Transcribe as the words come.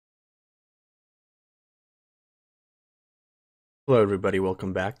Hello everybody,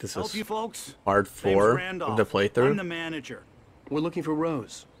 welcome back. This Help is you folks. part Name's 4 of Randolph. the playthrough. I'm the manager. We're looking for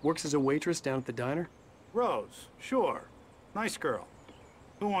Rose. Works as a waitress down at the diner. Rose, sure. Nice girl.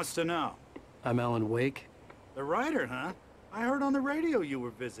 Who wants to know? I'm Alan Wake. The writer, huh? I heard on the radio you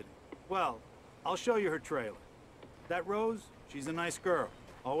were visiting. Well, I'll show you her trailer. That Rose, she's a nice girl.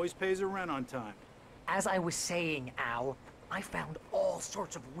 Always pays her rent on time. As I was saying, Al, I found all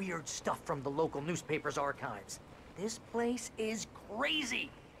sorts of weird stuff from the local newspaper's archives. This place is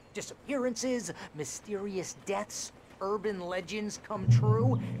crazy. Disappearances, mysterious deaths, urban legends come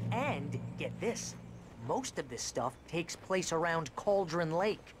true, and get this, most of this stuff takes place around Cauldron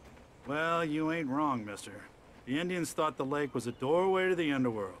Lake. Well, you ain't wrong, mister. The Indians thought the lake was a doorway to the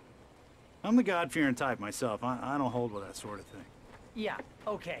underworld. I'm the God-fearing type myself. I don't hold with that sort of thing. Yeah,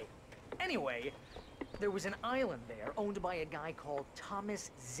 okay. Anyway, there was an island there owned by a guy called Thomas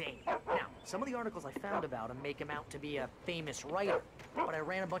Zane. Now, some of the articles I found about him make him out to be a famous writer, but I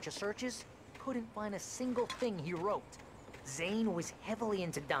ran a bunch of searches, couldn't find a single thing he wrote. Zane was heavily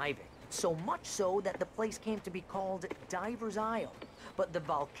into diving, so much so that the place came to be called Diver's Isle. But the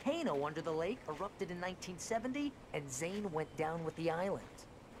volcano under the lake erupted in 1970, and Zane went down with the island.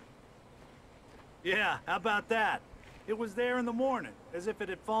 Yeah, how about that? It was there in the morning, as if it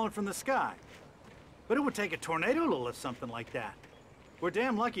had fallen from the sky. But it would take a tornado to lift something like that. We're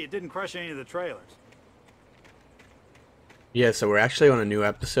damn lucky it didn't crush any of the trailers. Yeah, so we're actually on a new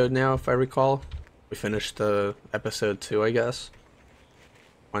episode now, if I recall. We finished episode 2, I guess,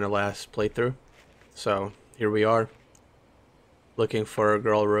 on the last playthrough. So, here we are, looking for a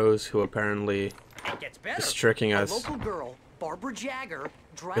girl, Rose, who apparently It gets better. is tricking A us. local girl, Barbara Jagger, of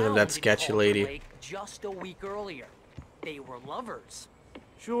drowned that in sketchy Cauldron lady. Lake just a week earlier. They were lovers.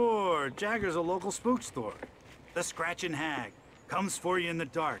 Sure, Jagger's a local spook store. The Scratching Hag. Comes for you in the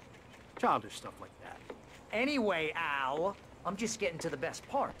dark. Childish stuff like that. Anyway, Al, I'm just getting to the best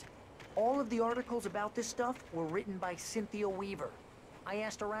part. All of the articles about this stuff were written by Cynthia Weaver. I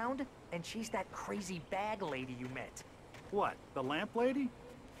asked around, and she's that crazy bag lady you met. What, the lamp lady?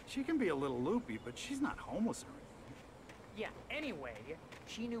 She can be a little loopy, but she's not homeless or anything. Yeah, anyway,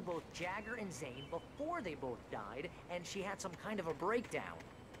 she knew both Jagger and Zane before they both died, and she had some kind of a breakdown.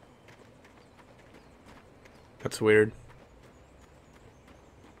 That's weird.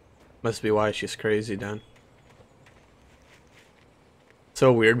 Must be why she's crazy then.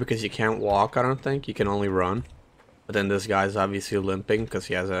 So weird because you can't walk, I don't think. You can only run. But then this guy's obviously limping because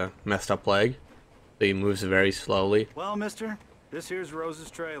he has a messed up leg. So he moves very slowly. Well, mister, this here's Rose's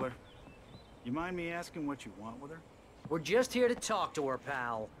trailer. You mind me asking what you want with her? We're just here to talk to her,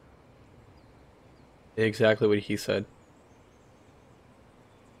 pal. Exactly what he said.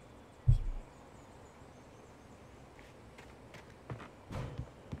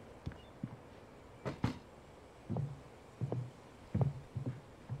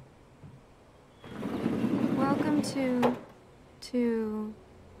 Welcome to...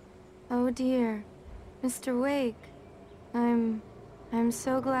 Oh dear, Mr. Wake. I'm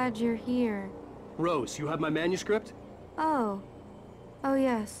so glad you're here. Rose, you have my manuscript? Oh. Oh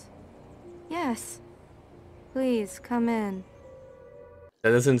yes. Yes. Please, come in.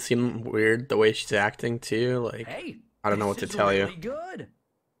 That doesn't seem weird the way she's acting too. Like, Hey, I don't know what to tell really you. Good.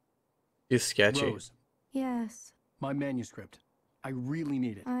 She's sketchy. Rose, Yes, my manuscript. I really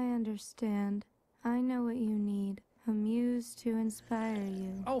need it. I understand. I know what you need. A muse to inspire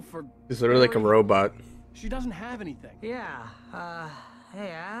you. Oh, for... She's literally like a Barry, robot. She doesn't have anything. Yeah,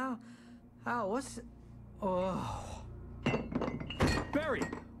 hey, Al? Al, what's... Oh... Barry!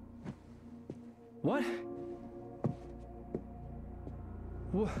 What?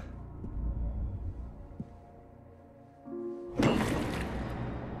 What?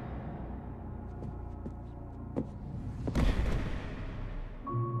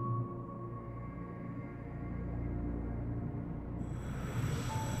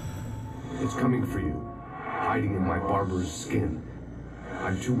 It's coming for you, hiding in my barber's skin.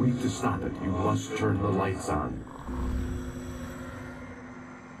 I'm too weak to stop it. You must turn the lights on.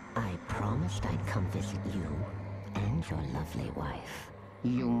 I promised I'd come visit you and your lovely wife.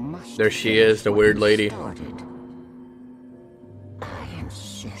 You must. There she finish is, the what weird you lady. started. I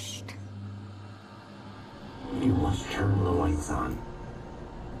insist. You must turn the lights on.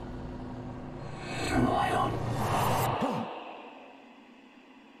 Turn the light on.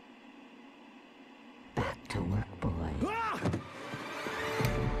 Back to work, boy.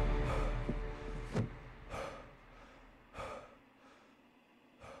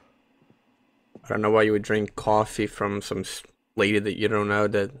 I don't know why you would drink coffee from some lady that you don't know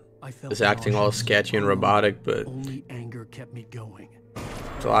that I felt is acting all nauseous sketchy and horrible. robotic, but Only anger kept me going.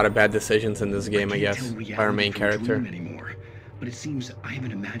 there's a lot of bad decisions in this game, I guess, Can't tell by our reality main from character. dream anymore. but it seems I have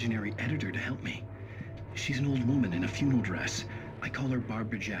an imaginary editor to help me. She's an old woman in a funeral dress. I call her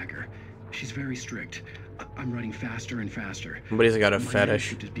Barbara Jagger. She's very strict. I'm writing faster and faster. Somebody's got a My fetish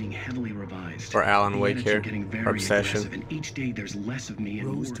manuscript is being heavily revised. for Alan The Wake edits are here. getting very Obsession. aggressive, and each day there's less of me and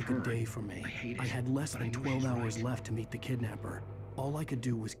Rose more took of a her. day from me. I hate I it, had less but I than know 12 she's hours right. left to meet the kidnapper. All I could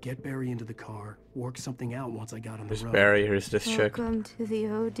do was get Barry into the car, work something out once I got on the Here's road. Barry, here's this chick. Welcome to the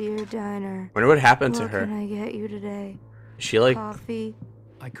Oh Dear Diner. Wonder what happened to What her. can I get you today? Is she like, Coffee?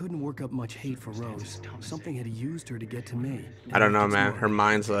 I couldn't work up much hate for Rose. Something had used her to get to me. I don't know, It's man. worked. Her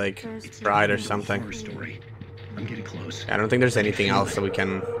mind's like It's fried or It's a something. horror story. I'm getting close. I don't think there's anything else that we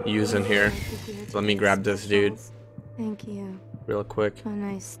can use in here. Let me grab this dude Thank you. real quick. A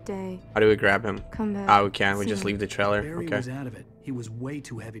nice day. How do we grab him? Come back. Oh, we can. We just soon. leave the trailer. Barry Okay. was out of it. He was way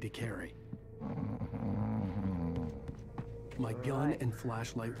too heavy to carry. My gun and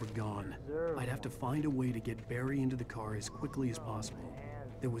flashlight were gone. I'd have to find a way to get Barry into the car as quickly as possible.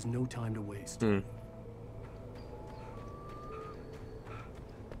 There was no time to waste.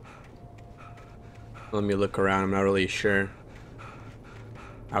 Let me look around. I'm not really sure.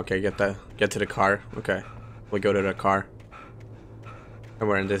 Okay, get to the car. Okay. We go to the car. And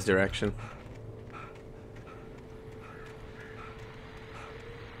we're in this direction.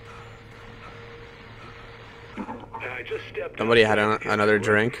 I just stepped Somebody had outside to get another some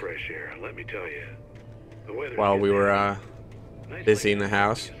drink fresh air. Let me tell you, the weather's while we getting were nice. Nice busy in lady, the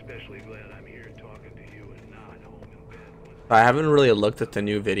house. especially glad I'm here talking to you and not home in bed with I haven't really looked at the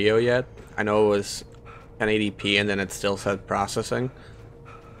new video yet. I know it was 1080p and then it still said processing.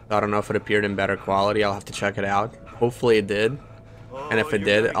 I don't know if it appeared in better quality. I'll have to check it out. Hopefully it did. And if it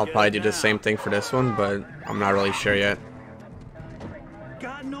did, I'll probably do the same thing for this one, but I'm not really sure yet.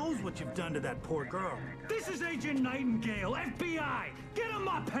 God knows what you've done to that poor girl. This is Agent Nightingale, FBI. Get him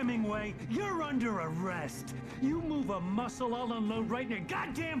up, Hemingway. You're under arrest. You move a muscle, I'll unload right in your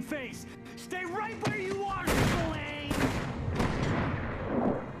goddamn face. Stay right where you are, Slane.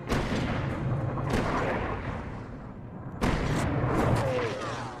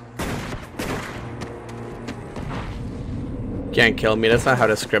 Can't kill me. That's not how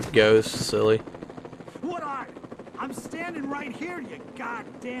the script goes, silly. What are? I'm standing right here, you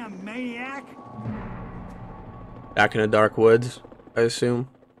goddamn maniac. Back in the dark woods, I assume.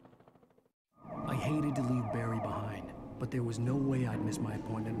 I hated to leave Barry behind, but there was no way I'd miss my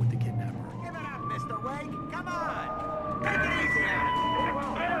appointment with the kidnapper. Give it up, Mr. Wake. Come on. Take it easy on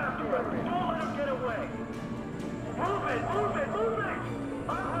him. Get after him. Don't let him get away. Move it, move it, move it.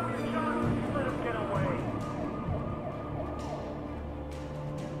 I'll have you shot if you let him get away.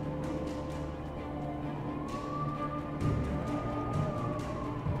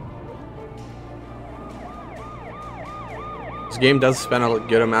 This game does spend a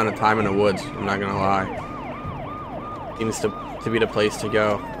good amount of time in the woods, I'm not gonna lie. Seems to be the place to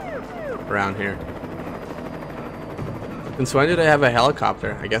go around here. Since when did I have a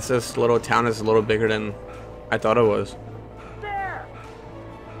helicopter? I guess this little town is a little bigger than I thought it was. There.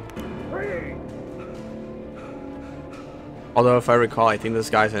 Free. Although if I recall, I think this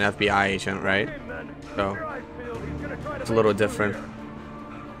guy's an FBI agent, right? So it's a little different.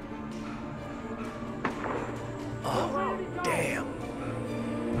 Oh, damn.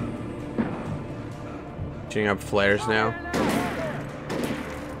 Shooting up flares now.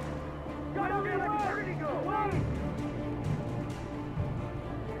 God damn it, where did he go? Wait.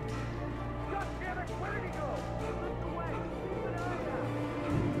 God damn it, where did he go? Look away. Keep an eye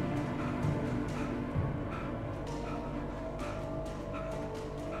out.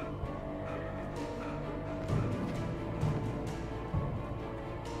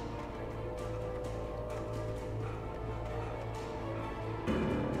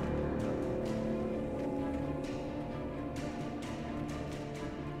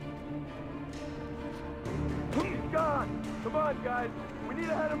 He's gone. Come on, guys. We need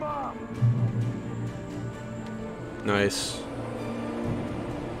to head him off. Nice.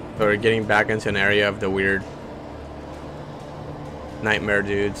 So we're getting back into an area of the weird nightmare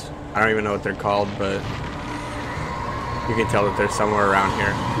dudes. I don't even know what they're called, but you can tell that they're somewhere around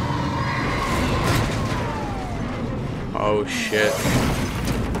here. Oh shit.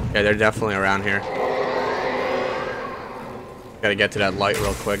 Yeah, they're definitely around here. Gotta get to that light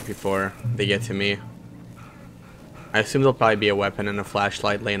real quick before they get to me. I assume there'll probably be a weapon and a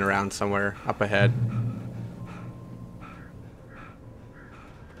flashlight laying around somewhere up ahead.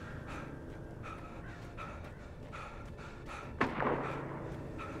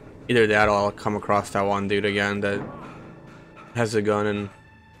 Either that or I'll come across that one dude again that has a gun and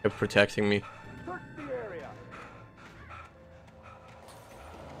is protecting me. Search the area.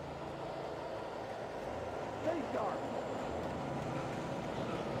 Stay sharp.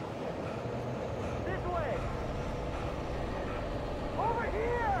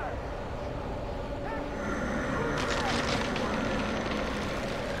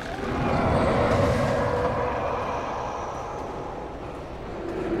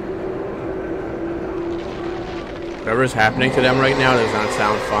 Whatever's happening to them right now does not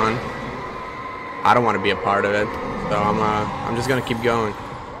sound fun. I don't want to be a part of it, so I'm just gonna keep going.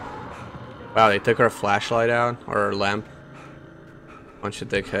 Wow, they took our flashlight out, or our lamp. Bunch of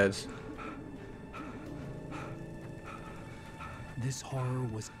dickheads. This horror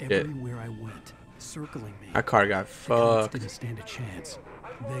was everywhere I went, circling me. That car got The cops fucked. didn't stand a chance.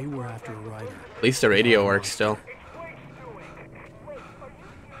 They were after a rider. At least the radio works still.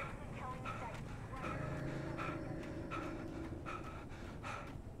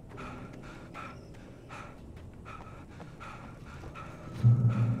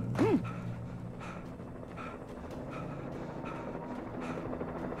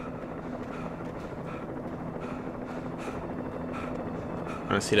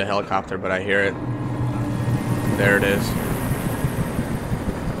 I don't see the helicopter, but I hear it. There it is.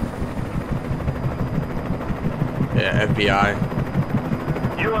 Yeah,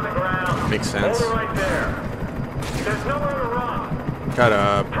 FBI. You on the ground. Makes sense. Hold it right there. There's nowhere to run. Shut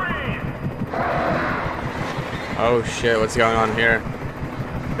up. Freeze! Oh shit, what's going on here?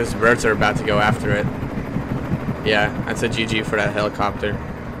 Those birds are about to go after it. Yeah, that's a GG for that helicopter.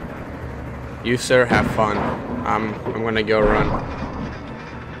 You, sir, have fun. I'm gonna go run.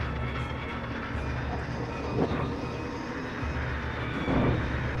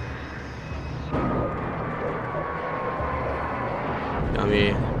 Let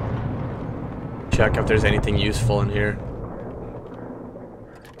me check if there's anything useful in here.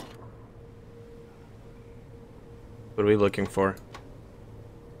 What are we looking for?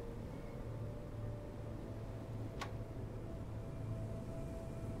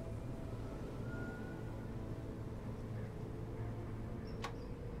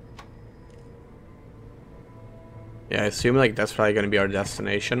 Yeah, I assume like that's probably gonna be our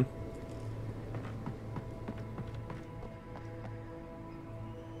destination.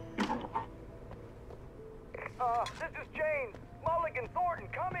 This is James. Mulligan Thornton,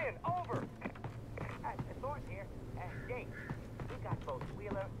 come in. Over. Thornton here. James, we got both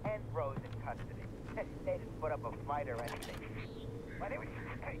Wheeler and Rose in custody. They didn't put up a fight or anything. But it was...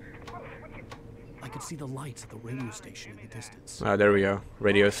 Hey, I could see the lights at the radio station in the distance. Ah, there we go.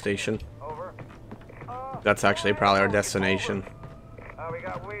 Radio station. Over. That's actually probably our destination. We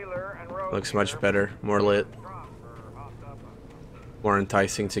got Wheeler and Rose. Looks much better. More lit. More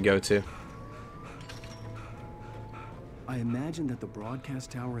enticing to go to. I imagined that the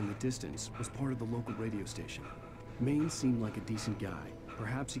broadcast tower in the distance was part of the local radio station. Maine seemed like a decent guy.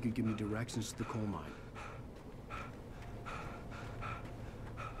 Perhaps he could give me directions to the coal mine.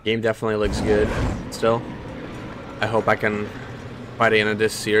 Game definitely looks good still. I hope I can, by the end of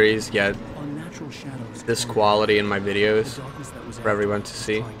this series, get Unnatural shadows this quality in my the videos darkness that was for everyone to was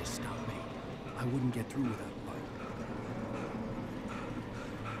see. trying to stop me. I wouldn't get through without light.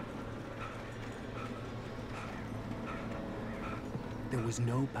 There was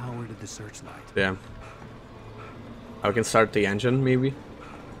no power to the searchlight. Yeah. I can start the engine, maybe?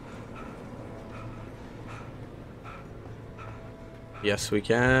 Yes, we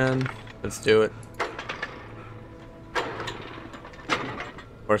can. Let's do it.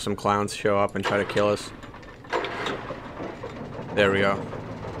 Or some clowns show up and try to kill us. There we go.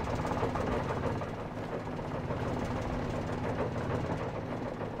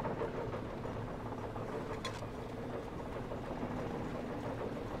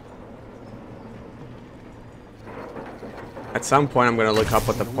 At some point, I'm gonna look up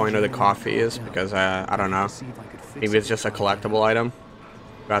what the point of the coffee is because I don't know. Maybe it's just a collectible item.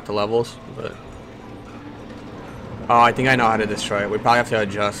 Got the levels, but oh, I think I know how to destroy it. We probably have to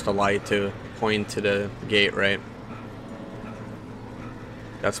adjust the light to point to the gate, right?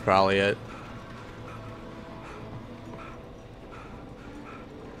 That's probably it.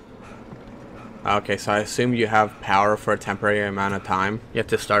 Okay, so I assume you have power for a temporary amount of time. You have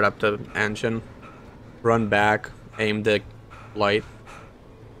to start up the engine, run back, aim the light.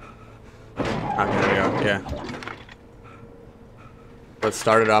 Okay, there we go, yeah. Let's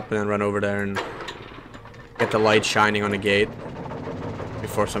start it up and then run over there and get the light shining on the gate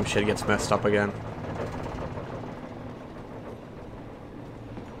before some shit gets messed up again.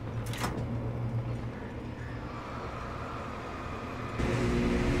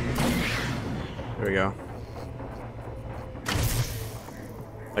 There we go.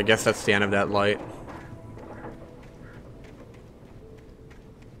 I guess that's the end of that light.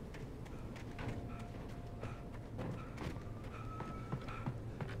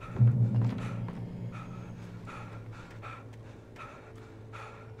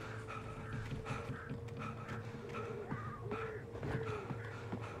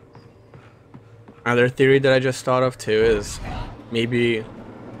 Another theory that I just thought of too is maybe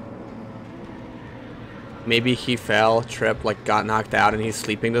maybe he fell, tripped, like got knocked out, and he's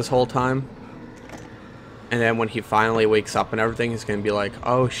sleeping this whole time. And then when he finally wakes up and everything, he's gonna be like,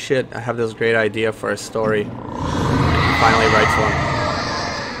 oh shit, I have this great idea for a story. And he finally writes one.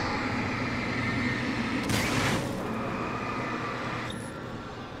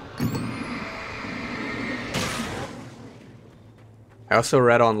 I also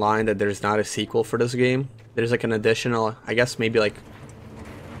read online that there's not a sequel for this game. There's like an additional, I guess maybe like,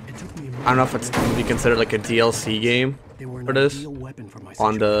 I don't know if it's to be considered like a DLC game for this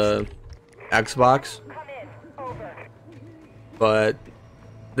on the Xbox. But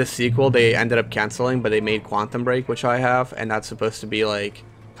the sequel they ended up canceling, but they made Quantum Break, which I have, and that's supposed to be like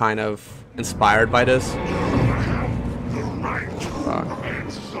kind of inspired by this.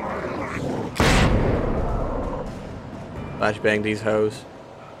 Flashbang these hoes.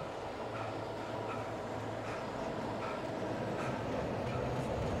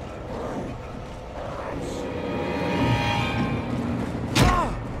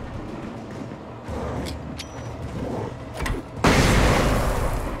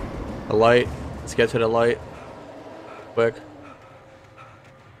 The light. Let's get to the light. Quick.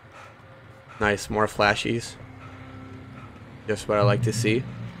 Nice, more flashies. Just what I like to see.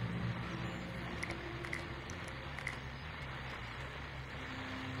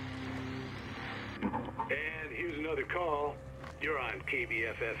 And here's another call. You're on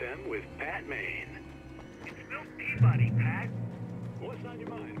KBF-FM with Pat Maine. It's Milt Peabody, Pat. What's on your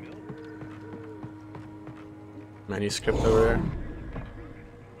mind, Milt? Manuscript over there.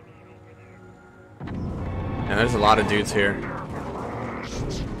 Yeah, there's a lot of dudes here.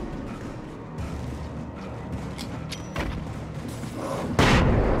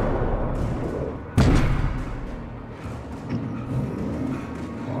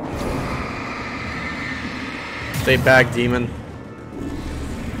 Stay back, demon.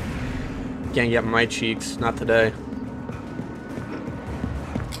 Can't get my cheeks, not today.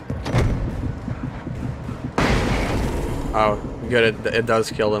 Oh, good, it does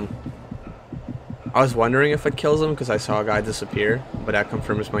kill him. I was wondering if it kills him because I saw a guy disappear, but that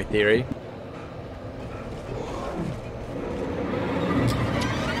confirms my theory.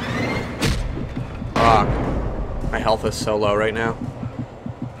 Fuck. My health is so low right now.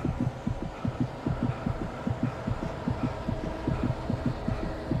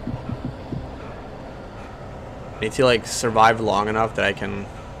 I need to like survive long enough that I can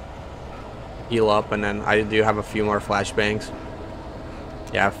heal up, and then I do have a few more flashbangs.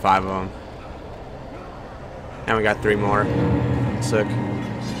 Yeah, I have 5 of them. And we got 3 more. Sick.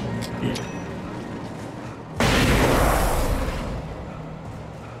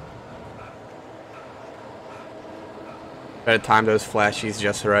 Gotta time those flashies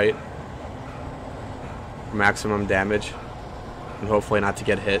just right. For maximum damage. And hopefully not to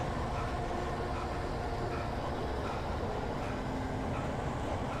get hit.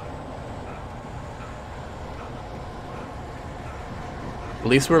 At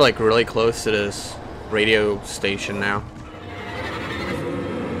least we're like really close to this radio station now.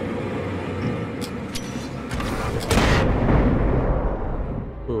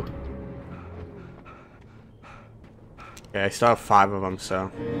 Ooh. Okay, I still have 5 of them, so.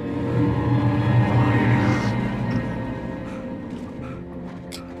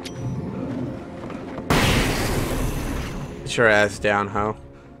 Get your ass down, ho.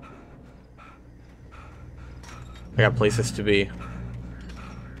 I got places to be.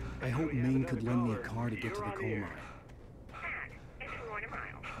 I hope Maine could lend me a car to get to the coal mine.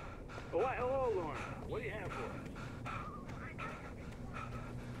 Oh, hello, Lorna. What do you have for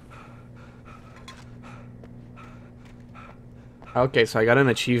us? Okay, so I got an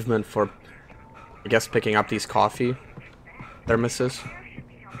achievement for, I guess, picking up these coffee thermoses.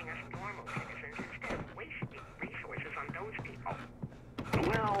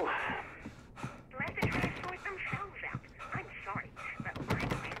 Well, Let the rest sort themselves out. I'm sorry, but my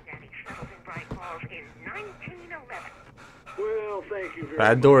granddaddy settled in Bright Falls in 1911. well, thank you very much.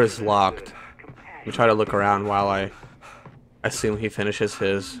 That door is locked. Let me try to look around while I assume he finishes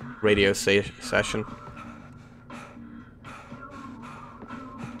his radio session.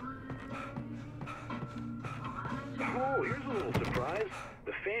 Oh, here's a little surprise.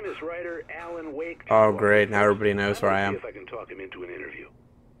 The famous writer Alan Wake. Oh, great. Now everybody knows where I am. See if I can talk him into an interview.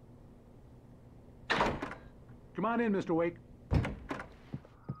 Come on in, Mr. Wake.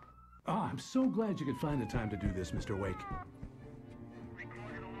 Oh, I'm so glad you could find the time to do this, Mr. Wake.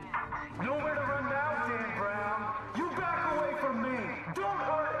 Nowhere to run now, Dan Brown. You back away from me. Don't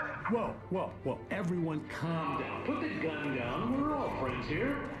hurt her. Whoa, whoa, whoa. Everyone calm down. Put the gun down. We're all friends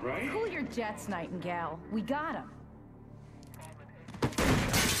here, right? Cool your jets, Nightingale. We got him.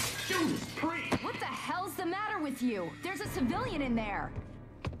 Judas Priest! What the hell's the matter with you? There's a civilian in there.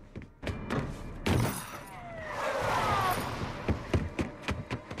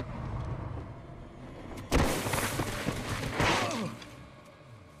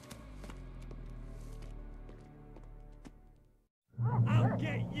 I'll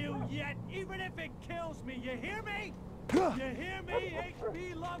get you yet, even if it kills me. You hear me? You hear me,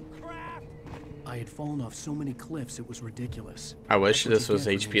 H.P. Lovecraft? I had fallen off so many cliffs it was ridiculous. I wish That's what this you was get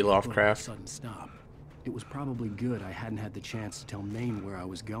for H.P. making a Lovecraft. sudden stop. It was probably good I hadn't had the chance to tell Maine where I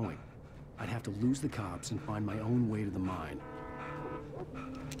was going. I'd have to lose the cops and find my own way to the mine.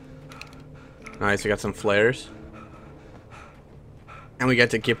 Nice, we got some flares. And we get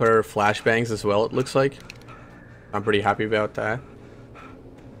to keep our flashbangs as well, it looks like. I'm pretty happy about that.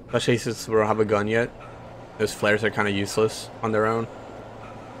 Especially since we don't have a gun yet. Those flares are kind of useless on their own.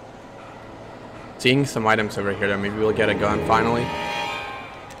 Seeing some items over here though, maybe we'll get a gun finally.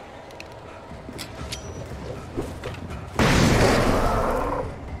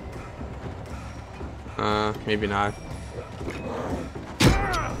 Maybe not.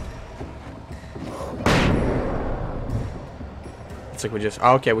 It's like we just...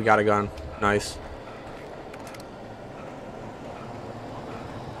 Oh, okay, we got a gun. Nice.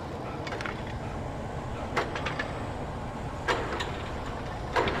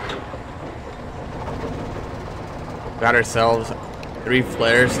 Got ourselves 3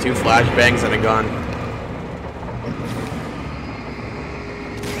 flares, 2 flashbangs, and a gun.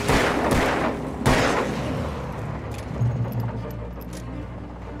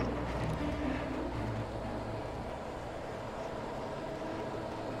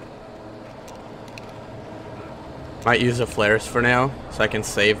 Might use the flares for now, so I can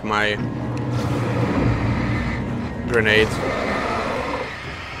save my grenades.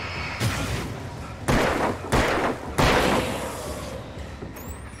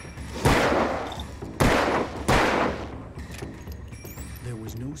 There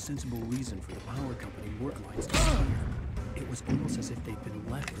was no sensible reason for the power company work lines to stay here. It was almost as if they'd been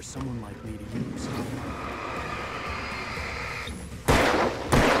left for someone like me to use.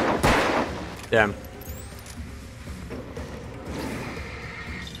 Damn.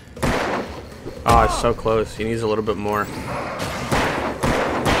 Oh, it's so close. He needs a little bit more.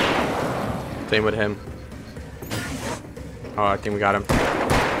 Same with him. Oh, I think we got him.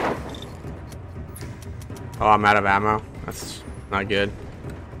 Oh, I'm out of ammo. That's not good.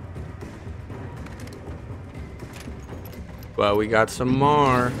 But we got some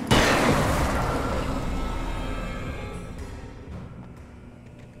more.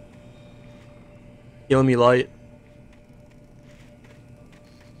 Heal me light.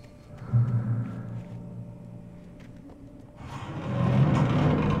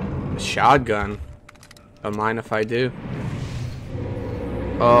 Shotgun. Don't mind if I do.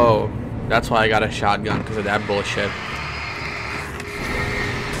 Oh, that's why I got a shotgun, because of that bullshit.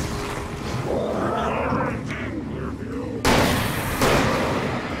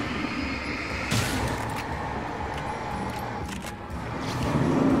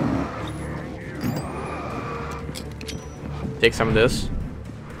 Take some of this.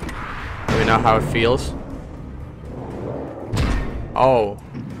 Let me know how it feels. Oh,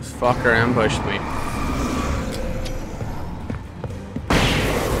 this fucker ambushed me.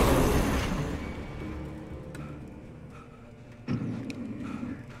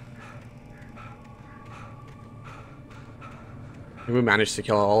 We managed to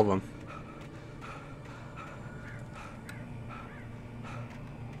kill all of them.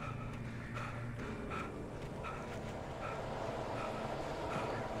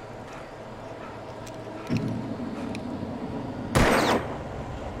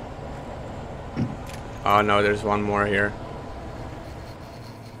 Oh no, there's one more here.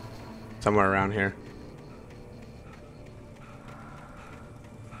 Somewhere around here.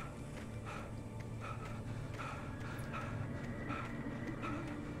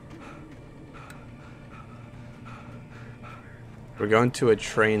 We're going to a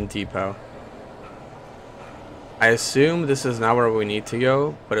train depot. I assume this is not where we need to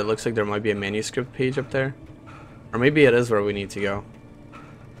go, but it looks like there might be a manuscript page up there. Or maybe it is where we need to go.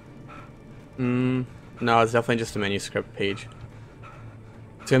 No, it's definitely just a manuscript page.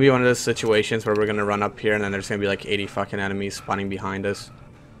 It's gonna be one of those situations where we're gonna run up here and then there's gonna be like 80 fucking enemies spawning behind us.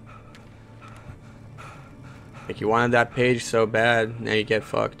 Like, you wanted that page so bad, now you get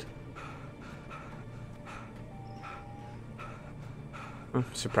fucked.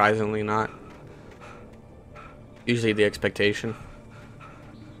 Surprisingly not. Usually the expectation.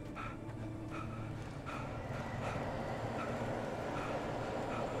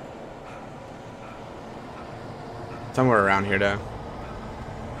 Somewhere around here though.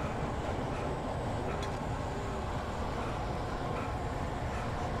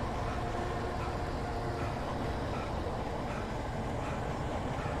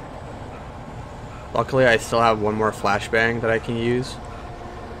 Luckily, I still have one more flashbang that I can use.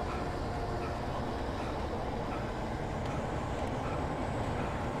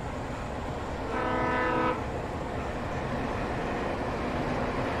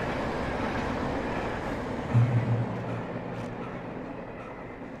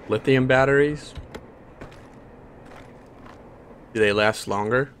 Lithium batteries? Do they last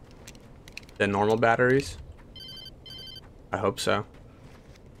longer than normal batteries? I hope so.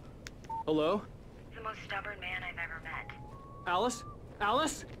 Hello? The most stubborn man I've ever met. Alice?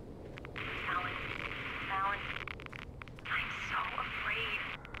 Alice? Alan. Alan. I'm so afraid.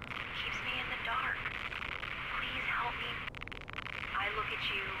 It keeps me in the dark. Please help me. I look at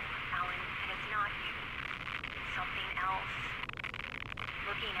you, Alan, and it's not you. It's something else.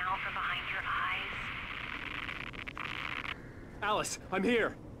 Looking out from behind your eyes. Alice, I'm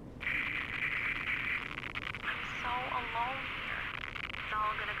here. I'm so alone here. It's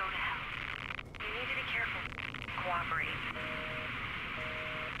all gonna go to hell. You need to be careful. Cooperate.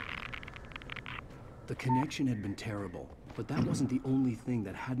 The connection had been terrible, but that wasn't the only thing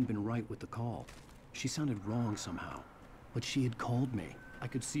that hadn't been right with the call. She sounded wrong somehow, but she had called me. I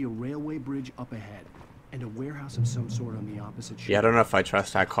could see a railway bridge up ahead, and a warehouse of some sort on the opposite shore. Yeah, I don't know if I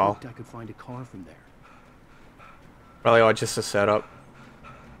trust that call. I could find a car from there. Probably all just a setup.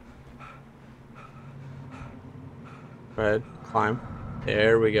 Go ahead, climb.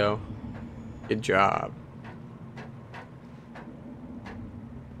 There we go. Good job.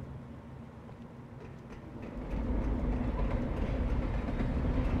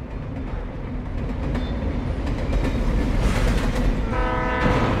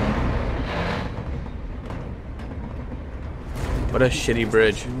 What a shitty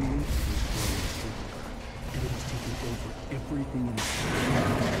bridge.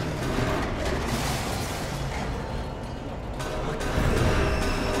 What the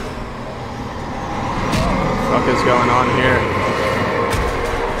fuck is going on here?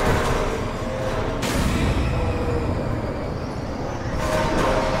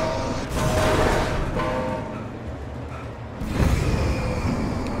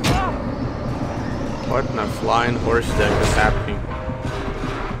 What in the flying horse dick is happening?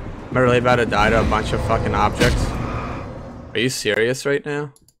 Am I really about to die to a bunch of fucking objects? Are you serious right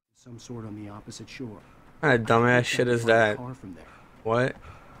now? Some sort on the opposite shore. What kind of dumbass shit is that? What?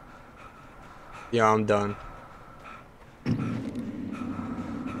 Yeah, I'm done.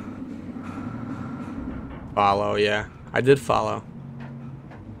 Follow, yeah. I did follow.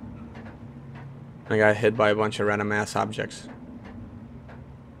 I got hit by a bunch of random ass objects.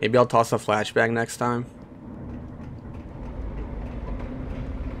 Maybe I'll toss a flashbang next time.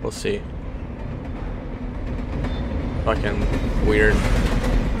 We'll see. Fucking weird. The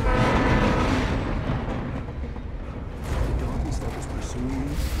darkness that was pursuing me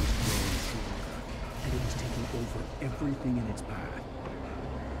was growing stronger, and it was taking over everything in its path.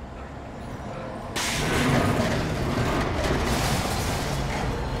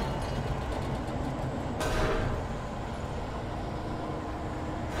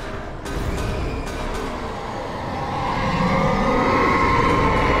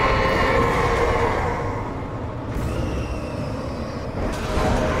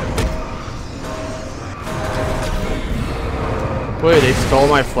 Wait, they stole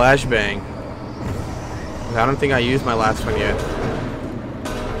my flashbang. I don't think I used my last one yet.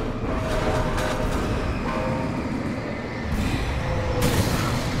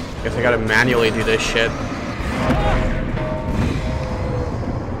 Guess I gotta manually do this shit.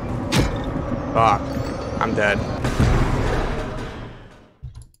 Fuck. I'm dead.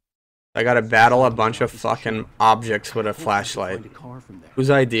 I gotta battle a bunch of fucking objects with a flashlight. Whose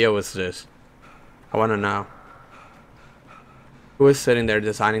idea was this? I wanna know. Who was sitting there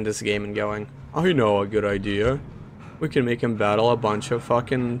designing this game and going, I know a good idea. We can make him battle a bunch of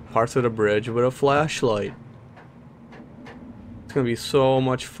fucking parts of the bridge with a flashlight. It's gonna be so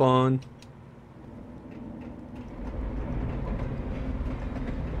much fun.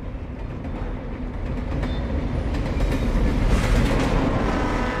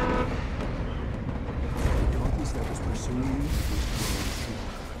 The darkness that was pursuing me was growing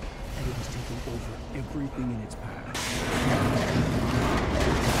stronger, and it was taking over everything in its path.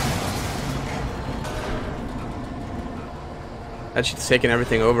 That shit's taking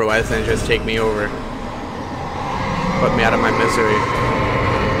everything over. Why doesn't it just take me over? Put me out of my misery.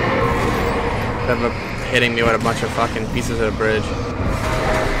 Instead of hitting me with a bunch of fucking pieces of the bridge.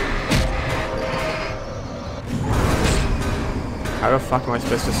 How the fuck am I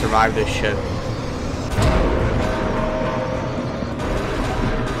supposed to survive this shit?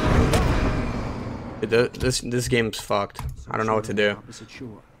 Dude, this game's fucked. I don't know what to do.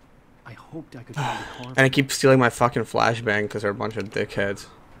 I hoped I could find a car. And I keep stealing my fucking flashbang because they're a bunch of dickheads.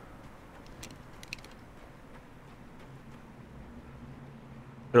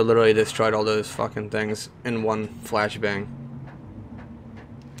 They literally destroyed all those fucking things in one flashbang.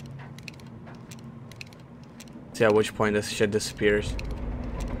 See at which point this shit disappears.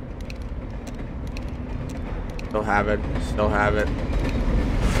 Still have it. Still have it.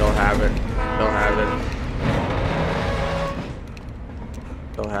 Still have it. Still have it.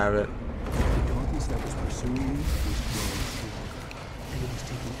 Still have it. The darkness that was pursuing me was growing stronger, and it was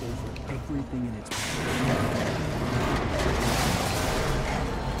taking over everything in its path.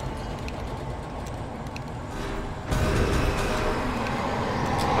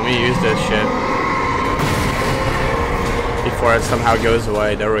 Let me use this shit before it somehow goes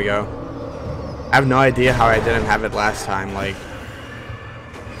away. There we go. I have no idea how I didn't have it last time. Like,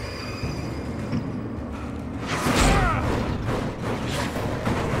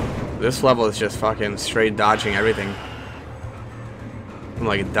 this level is just fucking straight dodging everything. I'm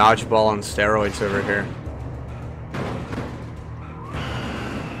like a dodgeball on steroids over here.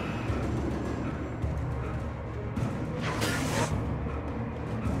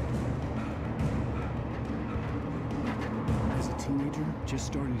 As a teenager, just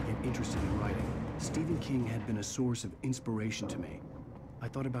starting to get interested in writing, Stephen King had been a source of inspiration to me. I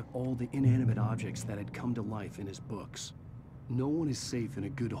thought about all the inanimate objects that had come to life in his books. No one is safe in a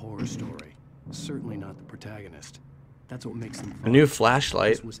good horror story. Certainly not the protagonist. That's what makes them fun. A new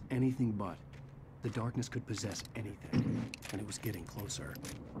flashlight. This was anything but. The darkness could possess anything, and it was getting closer.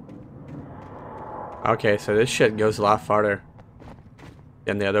 Okay, so this shit goes a lot farther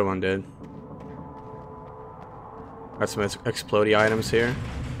than the other one did. Got some explodey items here.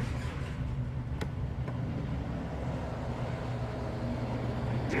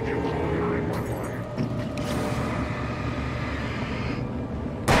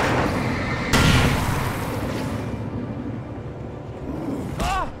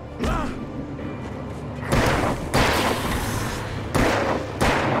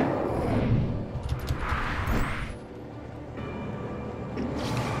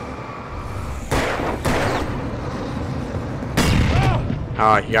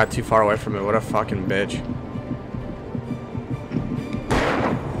 Oh, he got too far away from it. What a fucking bitch.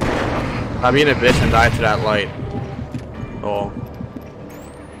 Stop being a bitch and die to that light. Oh.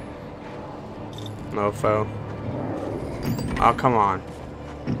 Mofo. Oh, come on.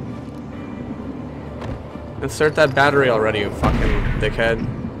 Insert that battery already, you fucking dickhead.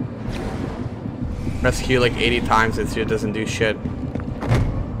 Press Q like 80 times, it doesn't do shit.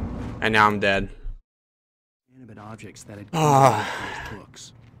 And now I'm dead. Objects that had come from his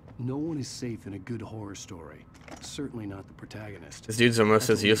books. No one is safe in a good horror story. Certainly not the protagonist. This dude's almost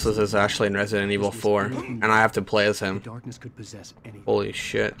as useless as Ashley in Resident Evil 4, and I have to play as him. Darkness could possess anything. Holy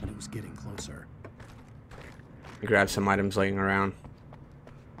shit. And it was getting closer. Grab some items laying around.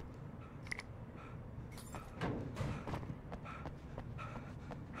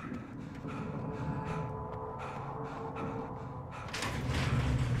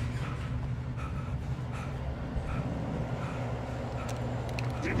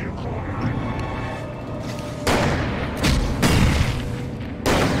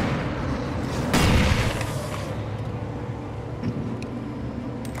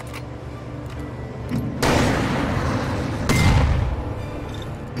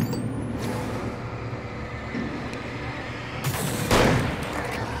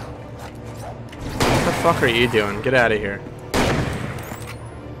 What the fuck are you doing? Get out of here.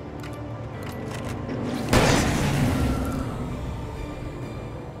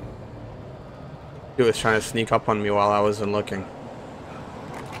 He was trying to sneak up on me while I wasn't looking.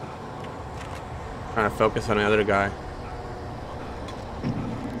 Trying to focus on the other guy.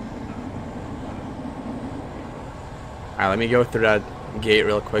 Alright, let me go through that gate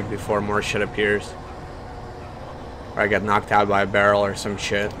real quick before more shit appears. Or I get knocked out by a barrel or some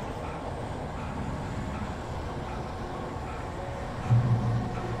shit.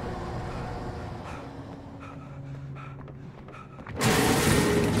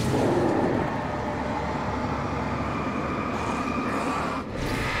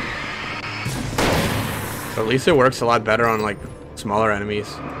 At least it works a lot better on like smaller enemies.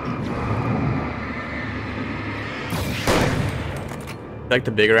 Like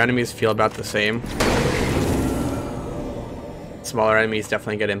the bigger enemies feel about the same. Smaller enemies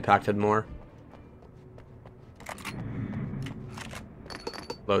definitely get impacted more.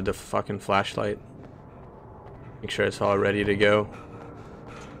 Load the fucking flashlight. Make sure it's all ready to go.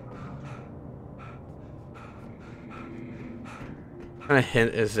 What kind of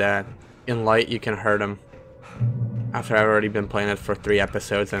hint is that? In light you can hurt him. After I've already been playing it for 3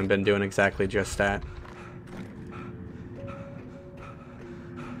 episodes and been doing exactly just that.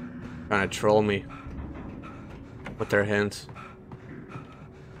 Trying to troll me with their hints.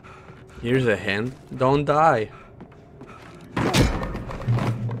 Here's a hint. Don't die.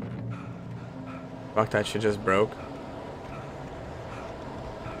 Fuck, that shit just broke.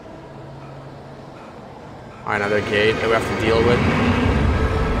 Alright, another gate that we have to deal with.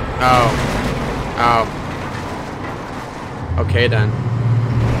 Oh. Oh. Okay then.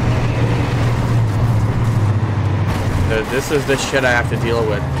 So this is the shit I have to deal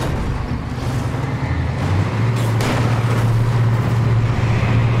with.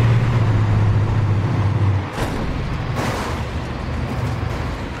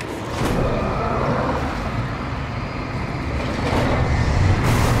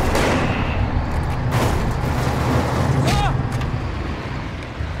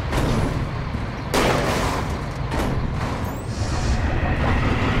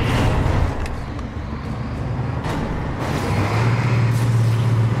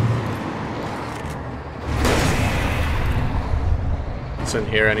 In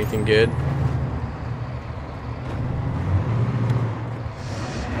here, anything good?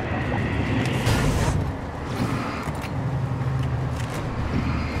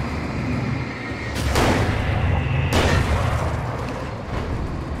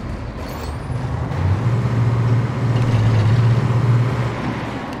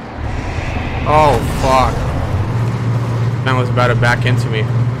 Oh fuck. Man was about to back into me.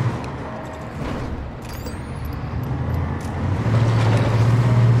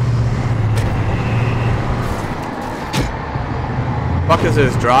 Fuck is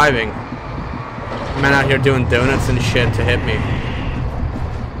this driving? Man out here doing donuts and shit to hit me.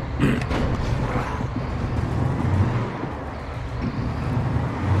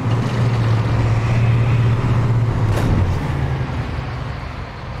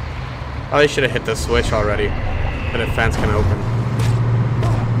 Oh, they should have hit the switch already. The defense can open.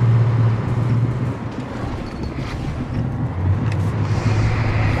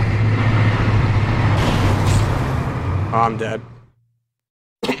 Oh, I'm dead.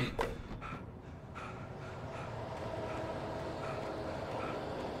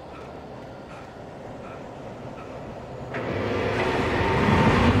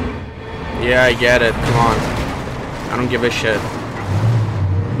 Yeah, I get it. Come on. I don't give a shit.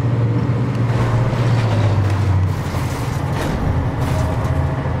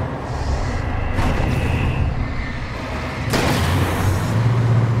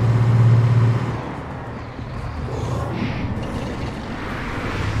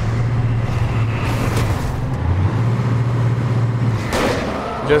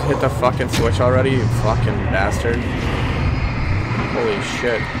 You just hit the fucking switch already, you fucking bastard. Holy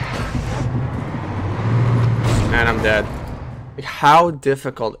shit. And I'm dead. Like, how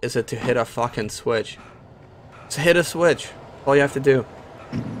difficult is it to hit a fucking switch? Just hit a switch. That's all you have to do.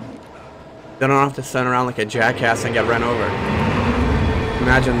 Then I don't have to stand around like a jackass and get run over.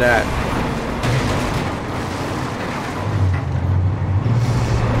 Imagine that.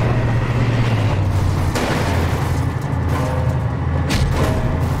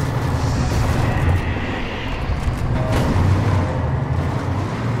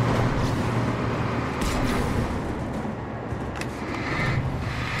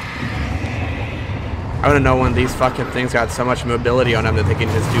 I wanna know when these fucking things got so much mobility on them that they can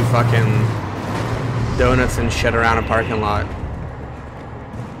just do fucking donuts and shit around a parking lot.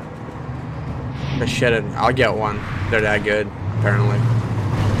 But shit, I'll get one. They're that good, apparently.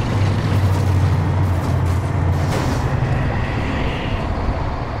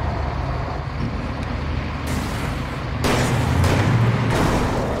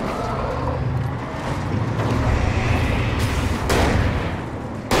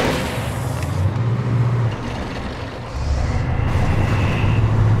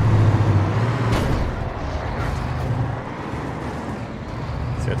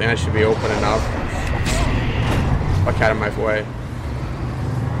 I think I should be open enough. Fuck out of my way.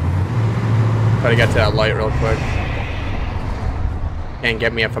 Try to get to that light real quick. Can't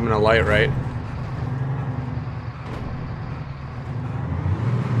get me if I'm in a light, right?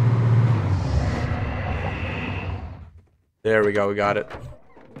 There we go, we got it.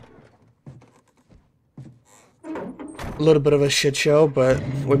 A little bit of a shit show, but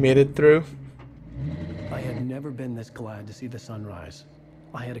we made it through. I had never been this glad to see the sunrise.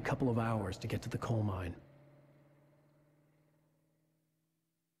 I had a couple of hours to get to the coal mine.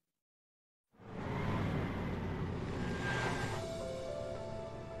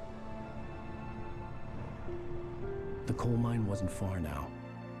 The coal mine wasn't far now.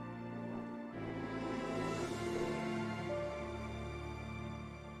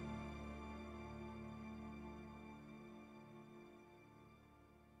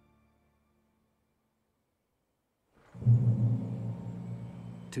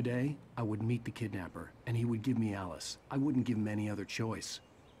 Today, I would meet the kidnapper, and he would give me Alice. I wouldn't give him any other choice.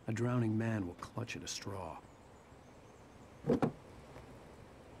 A drowning man will clutch at a straw.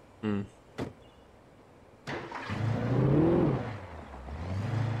 Let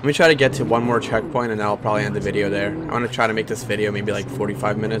me try to get to one more checkpoint and then I'll probably end the video there. I want to try to make this video maybe like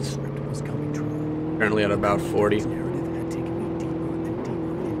 45 minutes. Currently at about 40. Alice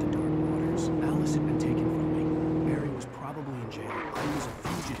had been taken from me. Mary was probably in jail. I was a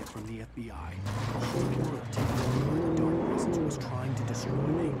fugitive from the FBI. A whole world taken over by the dark presence was trying to destroy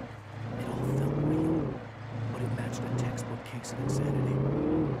me. It all felt real, but it matched a textbook case of insanity.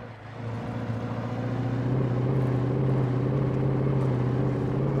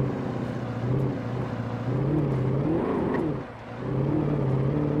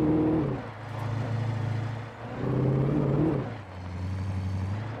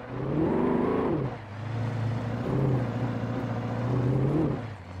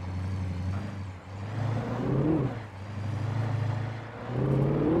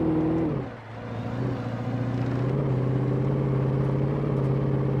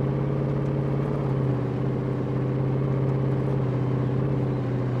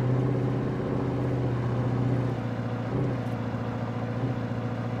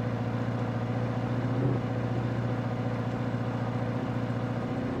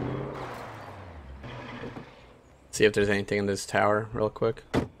 See if there's anything in this tower real quick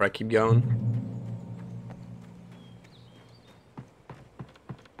before I keep going.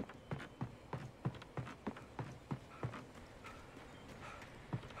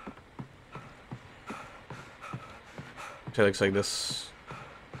 It looks like this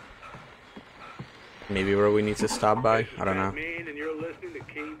maybe where we need to stop by. I don't know. And you're listening to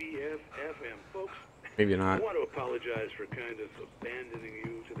KBF-FM, folks. Maybe not. I want to apologize for kind of abandoning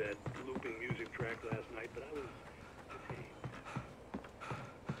you to that looping music track last night, but I was fatigued.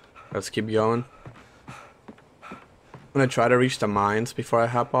 Let's keep going. I'm gonna try to reach the mines before I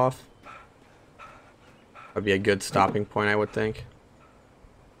hop off. That'd be a good stopping point, I would think.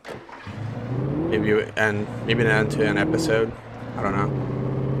 Maybe an end to an episode. I don't know.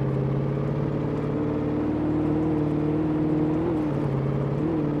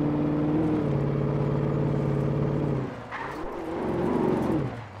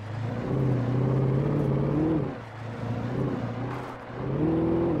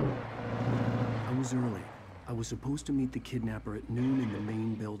 I was early. I was supposed to meet the kidnapper at noon in the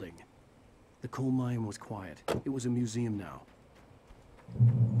main building. The coal mine was quiet. It was a museum now.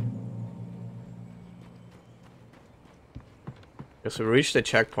 If we reach the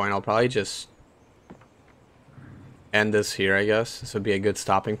checkpoint, I'll probably just end this here, I guess. This would be a good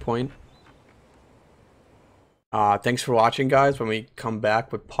stopping point. Thanks for watching, guys. When we come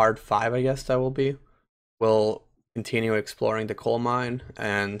back with part 5, I guess that will be, we'll continue exploring the coal mine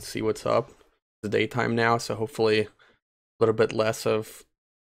and see what's up. It's daytime now, so hopefully a little bit less of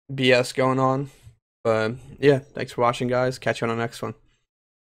BS going on. But yeah, thanks for watching, guys. Catch you on the next one.